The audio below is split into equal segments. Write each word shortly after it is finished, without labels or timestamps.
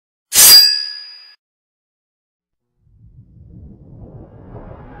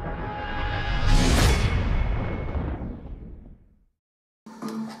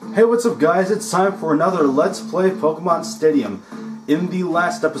Hey, what's up guys? It's time for another Let's Play Pokemon Stadium. In the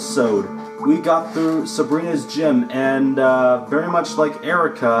last episode, we got through Sabrina's gym, and very much like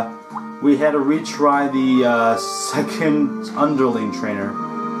Erica, we had to retry the second underling trainer.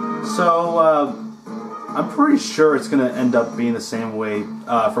 So, I'm pretty sure it's going to end up being the same way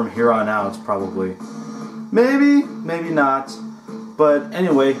from here on out, probably. Maybe, maybe not. But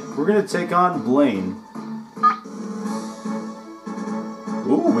anyway, we're going to take on Blaine.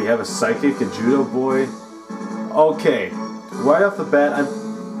 Ooh, we have a Psychic, a Judo Boy. Okay, right off the bat,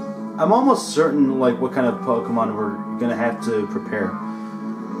 I'm almost certain like what kind of Pokemon we're gonna have to prepare.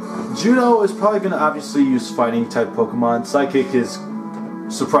 Judo is probably gonna obviously use Fighting type Pokemon. Psychic is,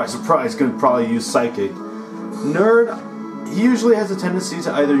 surprise, surprise, gonna probably use Psychic. Nerd, he usually has a tendency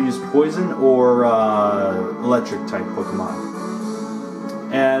to either use Poison or Electric type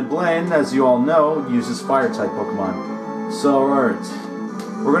Pokemon. And Blaine, as you all know, uses Fire type Pokemon. So, alright.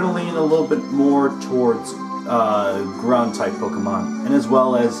 We're going to lean a little bit more towards ground type Pokemon, and as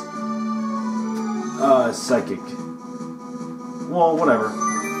well as Psychic. Well, whatever.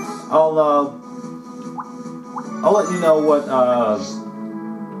 I'll let you know what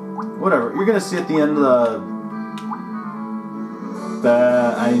whatever. You're going to see at the end of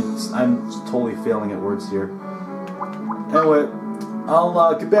the I'm totally failing at words here. Anyway,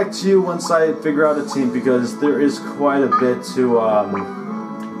 I'll get back to you once I figure out a team, because there is quite a bit to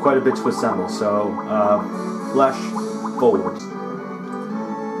assemble, so flash forward.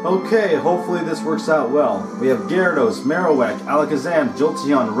 Okay, hopefully this works out well. We have Gyarados, Marowak, Alakazam,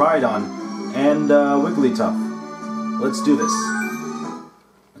 Jolteon, Rhydon, and Wigglytuff. Let's do this.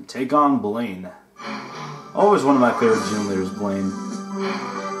 And take on Blaine. Always one of my favorite gym leaders, Blaine.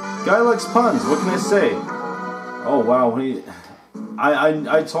 Guy likes puns, what can I say? Oh wow,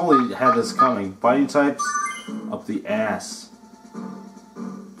 I totally had this coming. Fighting types, up the ass.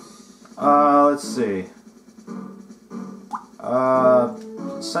 Let's see.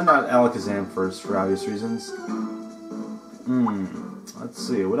 Send out Alakazam first for obvious reasons. Let's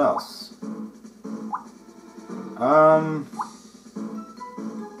see, what else?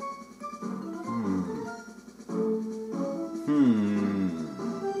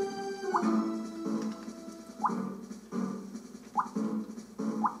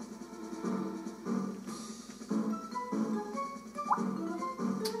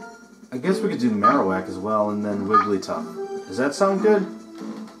 I guess we could do Marowak as well, and then Wigglytuff. Does that sound good?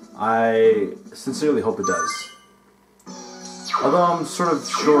 I sincerely hope it does. Although I'm sort of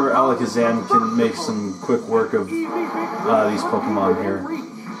sure Alakazam can make some quick work of these Pokemon here.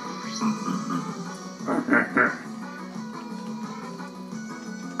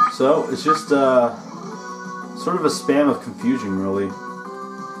 So, it's just sort of a spam of confusion, really.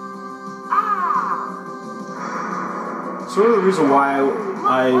 Sort of the reason why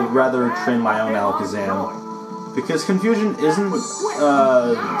I rather train my own Alakazam, because Confusion isn't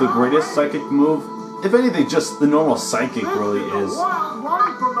the greatest Psychic move. If anything, just the normal Psychic really is.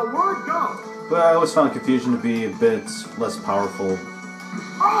 But I always found Confusion to be a bit less powerful,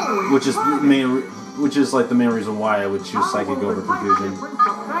 which is like the main reason why I would choose Psychic over Confusion.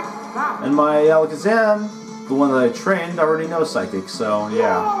 And my Alakazam, the one that I trained, already knows Psychic, so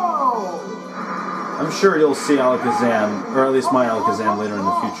yeah. I'm sure you'll see Alakazam, or at least my Alakazam, later in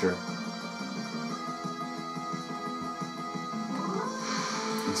the future.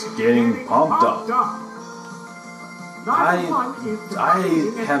 It's getting pumped up. I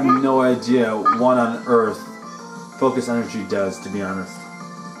have no idea what on earth Focus Energy does, to be honest.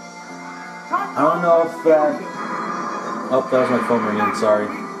 I don't know if that... Oh, that was my phone ringing, sorry.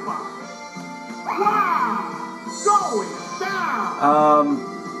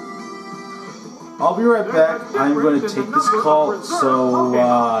 I'll be right back. I'm going to take this call, so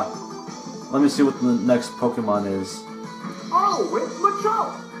let me see what the next Pokemon is.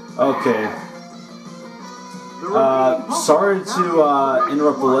 Okay. Sorry to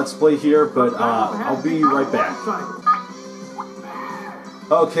interrupt the Let's Play here, but I'll be right back.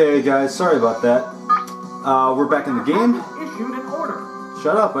 Okay, guys, sorry about that. We're back in the game.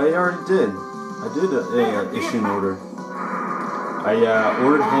 Shut up, I already did. I did issue an order. I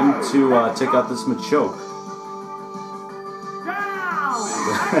ordered him to take out this Machoke.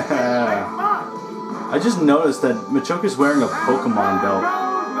 I just noticed that Machoke is wearing a Pokemon belt.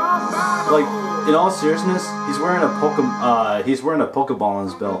 Like, in all seriousness, he's wearing a Pokeball on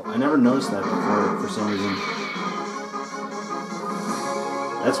his belt. I never noticed that before for some reason.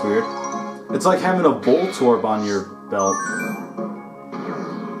 That's weird. It's like having a Voltorb on your belt.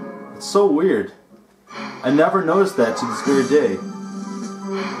 It's so weird. I never noticed that to this very day.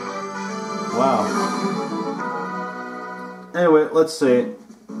 Wow. Anyway, let's see.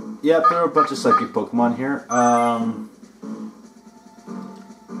 Yep, there are a bunch of psychic Pokemon here.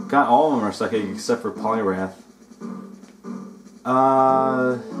 Got all of them are psychic except for Poliwrath.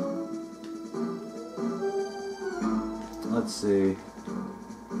 Let's see.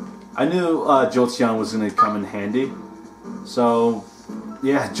 I knew Jolteon was going to come in handy. So,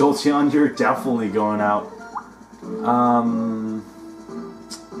 yeah, Jolteon, you're definitely going out.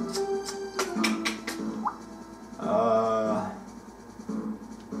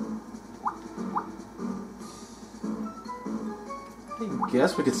 I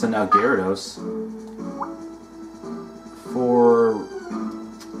guess we could send out Gyarados for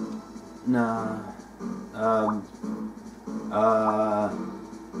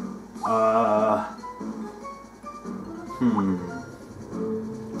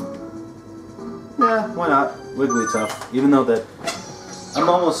yeah, why not? Wigglytuff. Even though that I'm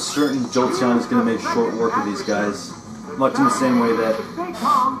almost certain Jolteon is going to make short work of these guys, much in the same way that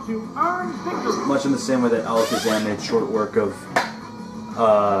Alakazam made short work of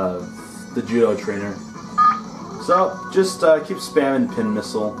the Judo trainer. So just keep spamming Pin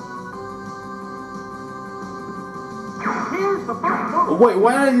Missile. Oh, wait,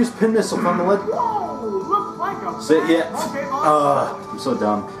 why did I use Pin Missile from the left? Say yeah. I'm so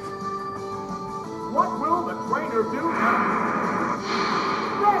dumb. What will the trainer do now?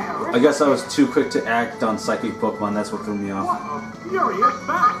 I guess I was too quick to act on Psychic Pokemon. That's what threw me off. What a furious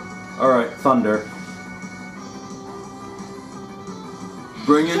battle! All right, Thunder.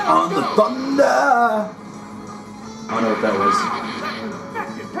 Bring it on the thunder! I don't know what that was.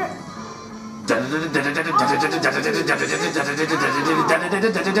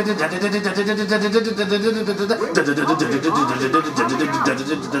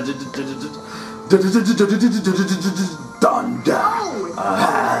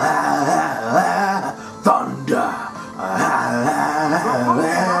 Thunder!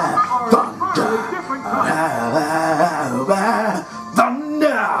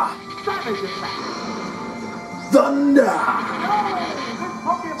 Thunder! Thunder!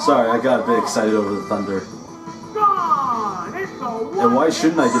 Sorry, I got a bit excited over the thunder. And why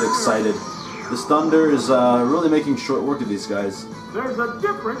shouldn't I get excited? This thunder is really making short work of these guys. There's a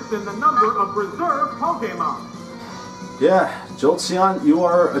difference in the number of reserve Pokémon. Yeah, Jolteon, you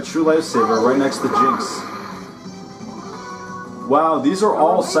are a true lifesaver right next to Jinx. Wow, these are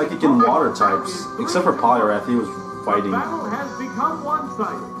all psychic and water types, except for Poliwrath, he was fighting. The battle has become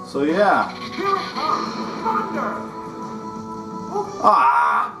one-sided. So yeah. Here it comes, Thunder!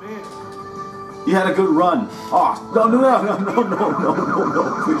 Ah! Man. You had a good run. Oh, no,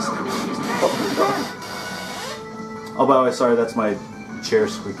 please. Oh, by the way, sorry, that's my chair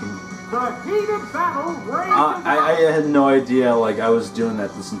squeaking. The heated battle rages I had no idea, like, I was doing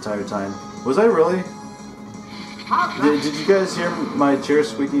that this entire time. Was I really? Did you guys hear my chair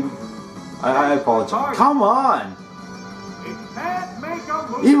squeaking? I apologize. Come on!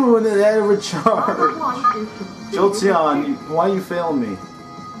 Even when it had a recharge. Jolteon, why are you failing me?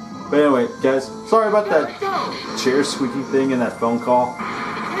 But anyway, guys, sorry about that chair squeaking thing and that phone call.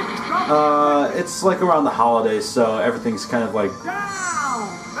 It's like around the holidays, so everything's kind of like,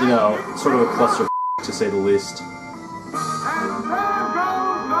 you know, sort of a cluster to say the least.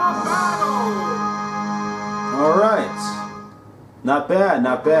 Alright. Not bad,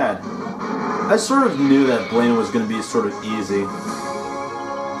 not bad. I sort of knew that Blaine was going to be sort of easy.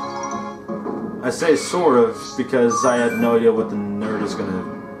 I say sort of because I had no idea what the nerd is going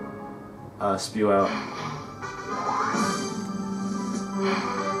to spew out.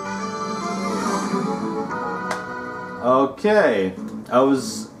 Okay, I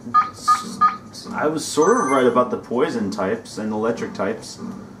was sort of right about the poison types and electric types.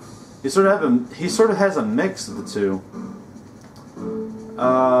 He sort of has a mix of the two.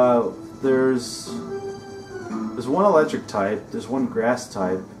 There's one electric type, there's one grass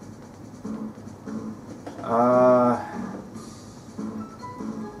type.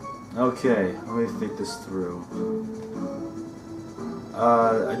 Okay, let me think this through.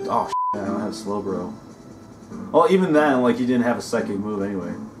 Oh shit, I don't have Slowbro. Well, even then, like, he didn't have a psychic move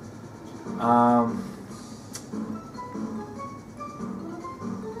anyway.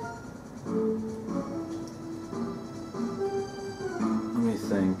 Let me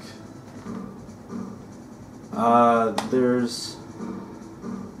think.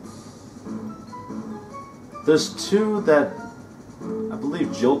 There's two that I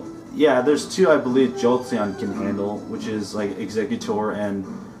believe there's two I believe Jolteon can handle, which is like Executor and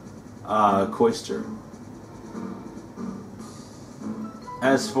Cloyster.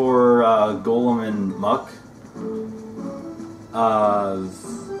 As for Golem and Muck,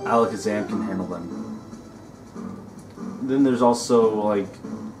 Alakazam can handle them. Then there's also like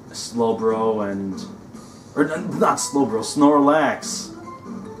Slowbro and... Or not Slowbro, Snorlax.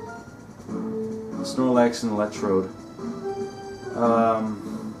 Snorlax and Electrode.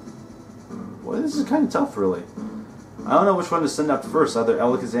 Well, this is kind of tough, really. I don't know which one to send out first, either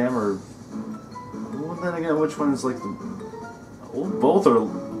Alakazam or... Well, then again, which one is like the... Well, both are...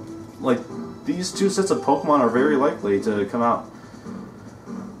 Like, these two sets of Pokemon are very likely to come out.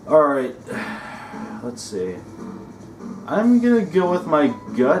 Alright. Let's see. I'm gonna go with my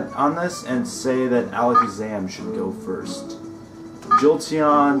gut on this and say that Alakazam should go first.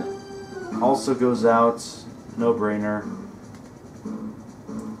 Jolteon also goes out. No brainer.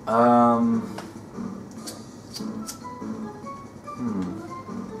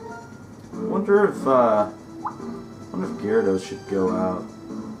 Wonder if Gyarados should go out.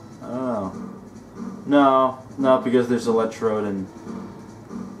 Oh. No, because there's Electrode and...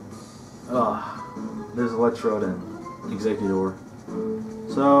 there's Electrode and Executor.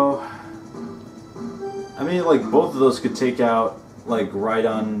 So... I mean, like, both of those could take out, like,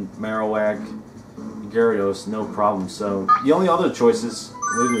 Rhydon, Marowak, and Gyarados, no problem. So, the only other choice is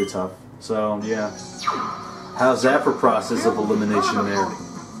Wigglytuff. So, yeah. How's that for process of elimination there?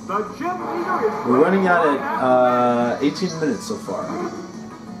 We're running out at 18 minutes so far.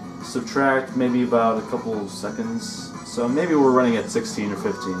 Subtract maybe about a couple of seconds. So maybe we're running at 16 or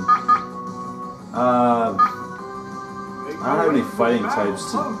 15. I don't have any fighting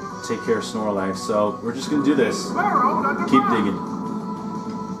types to take care of Snorlax, so we're just going to do this. Keep digging.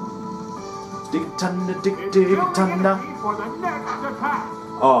 Dig tunda, dig tunda.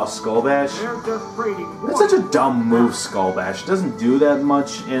 Oh, Skull Bash? That's such a dumb move, Skull Bash. It doesn't do that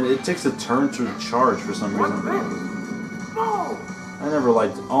much, and it takes a turn to charge for some reason. I never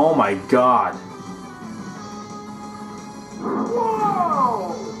liked... Oh my god.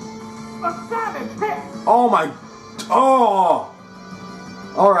 Whoa! A savage hit! Oh my... Oh!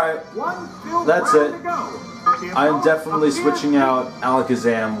 Alright. That's it. I'm definitely switching out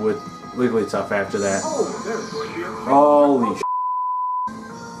Alakazam with Wigglytuff after that. Holy sh**.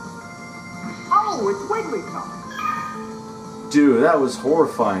 Oh, it's Wigglytuff. Dude, that was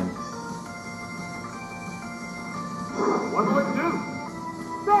horrifying. What will it do?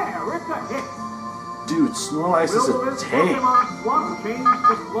 There, it's a hit. Dude, Snorlax is a tank.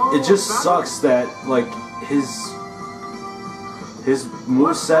 It just sucks that, like, his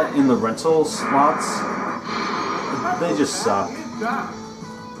moveset in the rental slots, they just suck.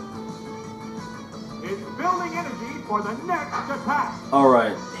 It's building energy for the next attack.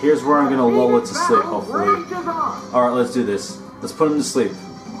 Alright, here's where I'm gonna lull it to sleep, hopefully. Alright, let's do this. Let's put him to sleep.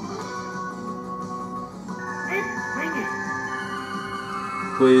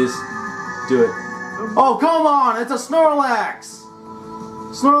 Please, do it. Oh, come on! It's a Snorlax!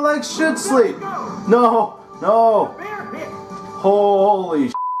 Snorlax should sleep! No! No! Holy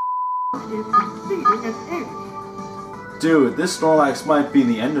sh**. Dude, this Snorlax might be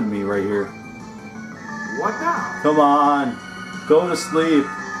the end of me right here. What now? Come on! Go to sleep!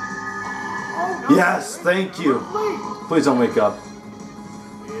 Yes, thank you! Please don't wake up.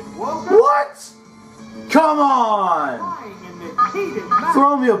 What? Come on!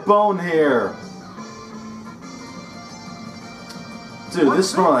 Throw me a bone here! Dude,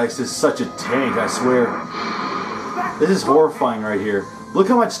 this Snorlax is such a tank, I swear. This is horrifying right here. Look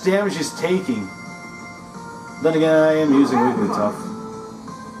how much damage he's taking. Then again, I am using Wigglytuff.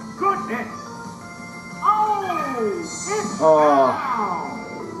 Goodness!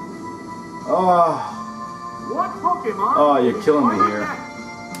 What Pokemon? Oh, you're killing me here.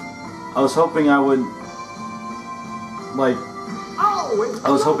 I was hoping I would... Like... I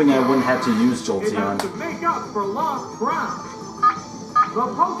was hoping I wouldn't have to use Jolteon. To make up for lost ground. The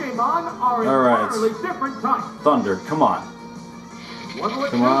Pokemon are entirely different types. Thunder, come on.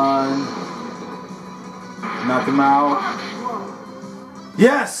 Come on. Knock him out.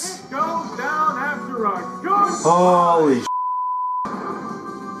 Yes! It goes down after a good Holy sh**.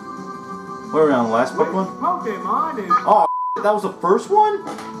 Where are we on the last Pokemon? Pokemon is... Oh, that was the first one?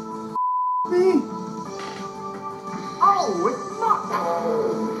 Me? Oh, it's not.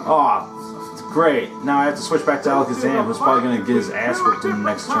 Oh, great. Now I have to switch back to Alakazam, who's probably going to get his ass whipped in the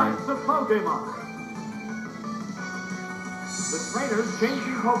next turn. The trainer's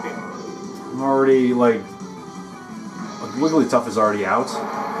changing Pokemon. I'm already, like... Wigglytuff is already out.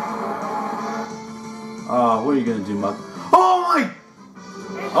 What are you going to do, Muck? Oh my...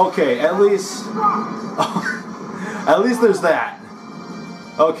 Okay, at least... at least there's that.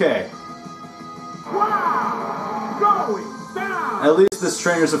 Okay. Wow! Going down! At least this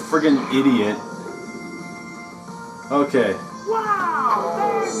trainer's a friggin' idiot. Okay. Wow!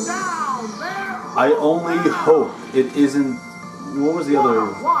 They're down! They're I only hope it isn't what was the other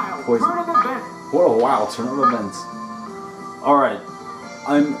poison? What a wild turn of events. Alright.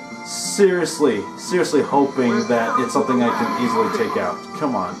 I'm seriously hoping that it's something I can easily take out.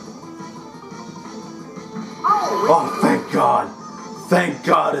 Come on. Oh, thank God. Thank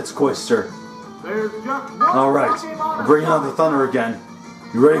God it's Quister. Alright. I'm bringing on the thunder again.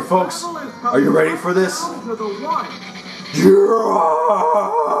 You ready, folks? Are you ready for this?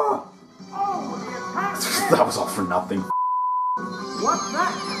 Yeah! That was all for nothing. What's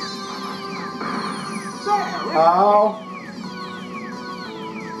that? Ow.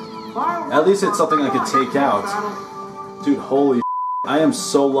 At least it's something I can take out. Dude, holy shit. I am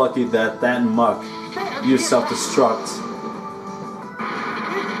so lucky that that muck used self-destruct.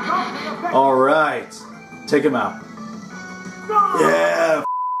 Alright. Take him out. Yeah!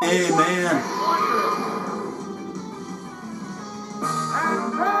 Hey, man!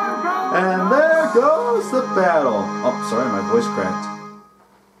 And there goes the battle! Oh, sorry, my voice cracked.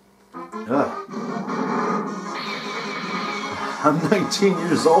 Ugh. I'm 19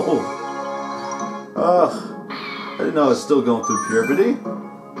 years old. Ugh. I didn't know I was still going through puberty.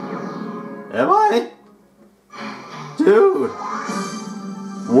 Am I? Dude.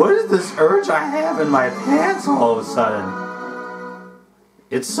 What is this urge I have in my pants all of a sudden?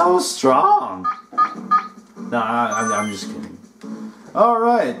 It's so strong. Nah, I'm just kidding.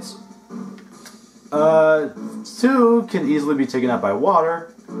 Alright. 2 can easily be taken out by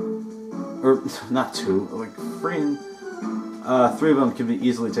water. Or, not 2, like 3. 3 of them can be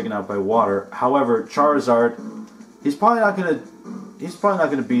easily taken out by water. However, Charizard, he's probably not gonna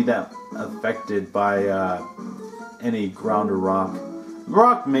be that affected by any ground or rock.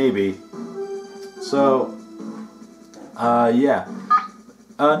 Rock maybe. So, yeah.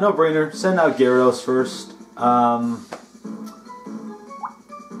 No brainer. Send out Gyarados first.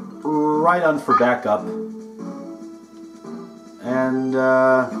 Right on for backup. And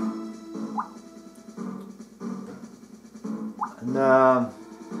I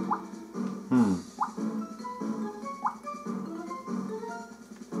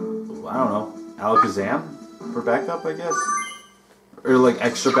don't know. Alakazam for backup, I guess? Or like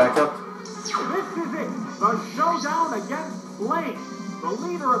extra backup? This is it. The showdown against Blaine. The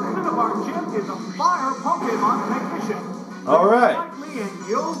leader of Cinnabar Gym is a fire Pokemon technician. Alright. And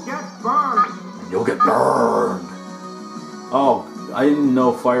you'll get burned. You'll get burned. Oh, I didn't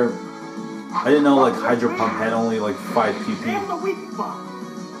know fire. I didn't know like Hydro Pump had only like 5 PP.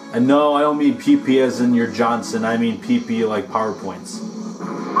 And no, I don't mean PP as in your Johnson. I mean PP like PowerPoints.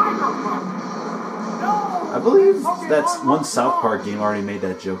 I believe that's one South Park game already made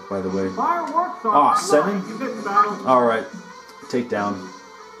that joke, by the way. Oh, 7? Alright. Take down.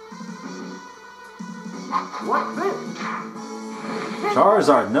 What's this?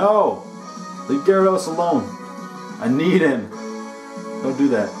 Charizard, no! Leave Gyarados alone. I need him. Don't do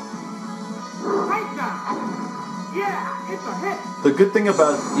that. Yeah, it's a hit. The good thing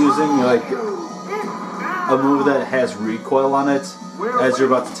about using like a move that has recoil on it as you're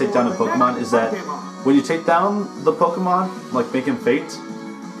about to take down a Pokemon is that when you take down the Pokemon, like make him faint,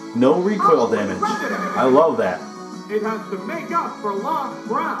 no recoil damage. I love that. It has to make up for lost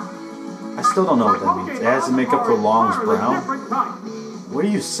ground. I still don't know what that means. It has to make up for Long's Brown? What are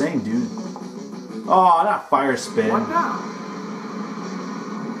you saying, dude? Oh, not Fire Spin. What now?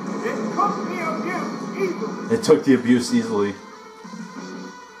 It took the abuse easily.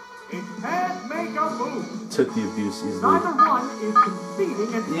 It can't make a move. Took the abuse easily. Neither one is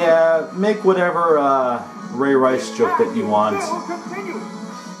conceding and yeah, make whatever Ray Rice joke that you want.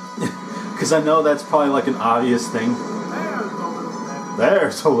 Because I know that's probably like an obvious thing.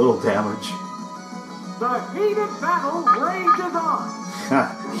 There's a little damage. The heated battle rages on.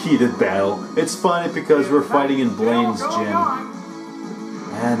 Heated battle. It's funny because we're fighting in Blaine's gym.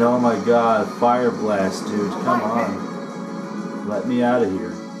 And oh my god, Fire Blast, dude. Come on. Let me out of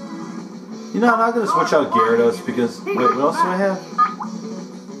here. You know, I'm not going to switch out Gyarados because... Wait, what else do I have?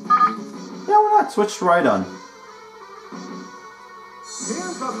 Yeah, why not? Switch to Rhydon.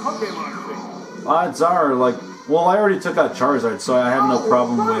 Here's the Pokemon thing. Odds are, like... Well, I already took out Charizard, so I have no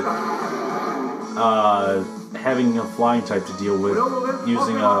problem with having a flying type to deal with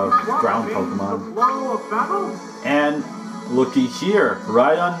using a ground Pokemon. And looky here,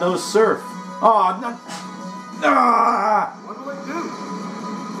 Rhydon no Surf. Oh, no. Ah! What'll it do?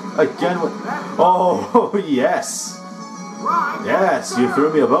 Again with... Oh, yes. Yes, you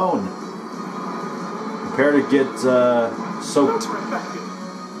threw me a bone. Prepare to get soaked.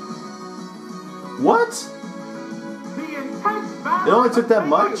 What? It only took that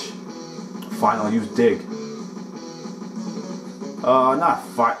much? Fine, I'll use Dig. Not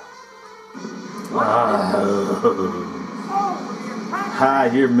fire. Ha,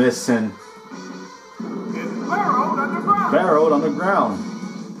 you're missing. It's burrowed underground. Barrowed on the ground.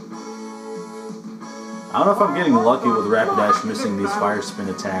 I don't know if I'm getting lucky with Rapidash missing these fire spin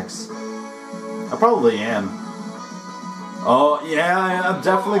attacks. I probably am. Oh, yeah, I'm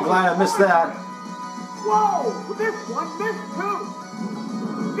definitely glad I missed that. Whoa! This one missed too!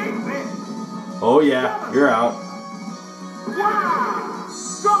 Dig this! Oh, yeah, you're out. Wow!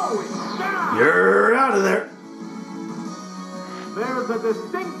 Going down! You're out of there. There's a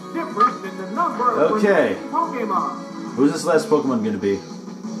distinct difference in the number of Okay. remaining Pokemon. Who's this last Pokemon going to be?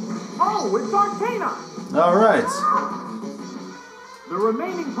 Oh, it's Arcana! Alright. The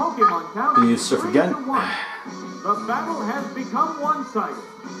remaining Pokemon count Can you is surf 3 again? to 1. The battle has become one-sided.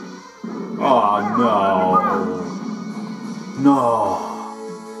 Oh, no. No.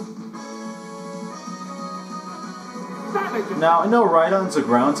 Now, I know Rhydon's a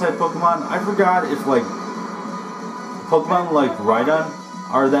ground-type Pokemon. I forgot if, like, Pokemon like Rhydon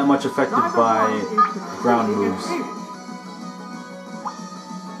are that much affected by ground moves.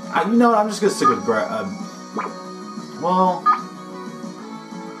 You know what, I'm just going to stick with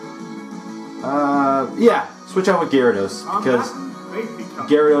yeah, switch out with Gyarados, because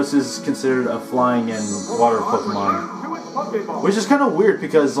Gyarados is considered a flying and water Pokemon. Which is kind of weird,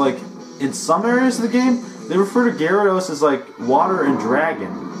 because, like, in some areas of the game, they refer to Gyarados as, like, water and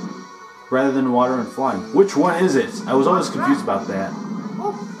dragon, rather than water and flying. Which one is it? I was always confused about that.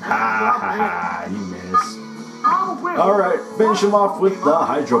 Ha ha ha, you miss. Alright, finish him off with the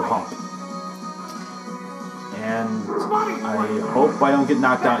Hydro Pump. And I hope I don't get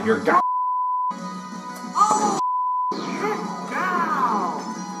knocked out here.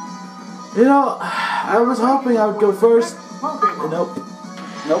 You know, I was hoping I would go first. Nope.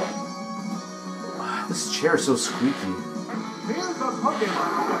 Nope. This chair is so squeaky. Here's a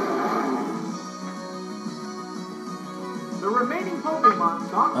Pokemon. The remaining Pokemon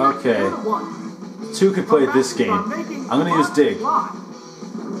stock is 2 to 1. Two could play this game. I'm gonna use Dig. It's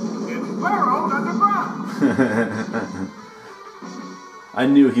burrowed underground. I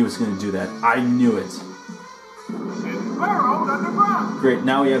knew he was gonna do that. I knew it. It's burrowed underground. Great,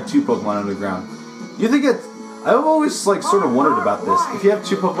 now we have 2 Pokemon underground. You think it's... I've always, like, sort of wondered about this. If you have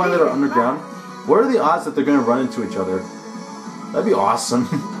 2 Pokemon that are underground, what are the odds that they're gonna run into each other? That'd be awesome.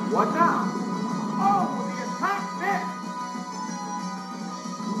 What now? Oh, the attack missed.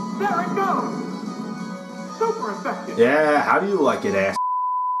 There it goes. Super effective. Yeah, how do you like it, ass?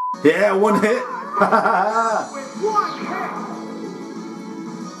 Yeah, 1 hit. With 1 hit.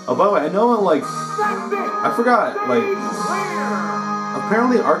 Oh, by the way, I know, like, That's it. I forgot, like, Clear.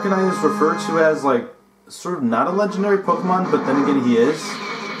 apparently Arcanine is referred to as, like, sort of not a legendary Pokemon, but then again he is.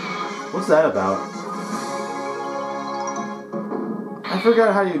 What's that about? I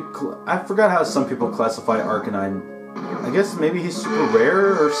forgot how some people classify Arcanine. I guess maybe he's super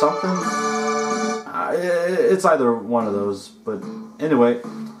rare or something. It's either one of those, but anyway,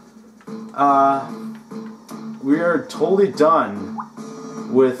 we are totally done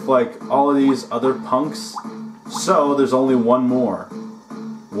with, like, all of these other punks. So there's only one more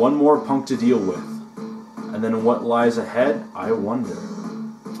punk to deal with, and then what lies ahead, I wonder.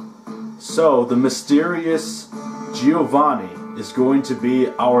 So the mysterious Giovanni is going to be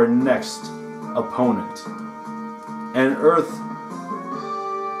our next opponent. And Earth,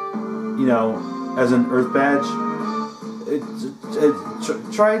 you know, as an Earth badge,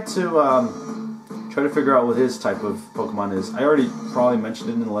 try to figure out what his type of Pokemon is. I already probably mentioned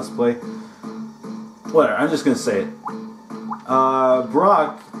it in the Let's Play. Whatever, I'm just gonna say it.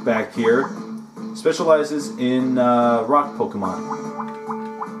 Brock back here specializes in rock Pokemon.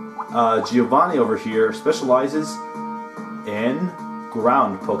 Giovanni over here specializes in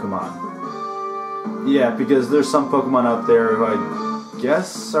ground Pokemon. Yeah, because there's some Pokemon out there who I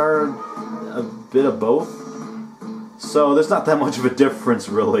guess are a bit of both. So there's not that much of a difference,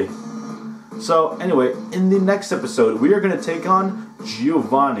 really. So anyway, in the next episode, we are going to take on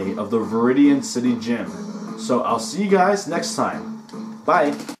Giovanni of the Viridian City Gym. So I'll see you guys next time.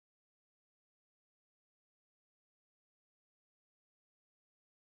 Bye.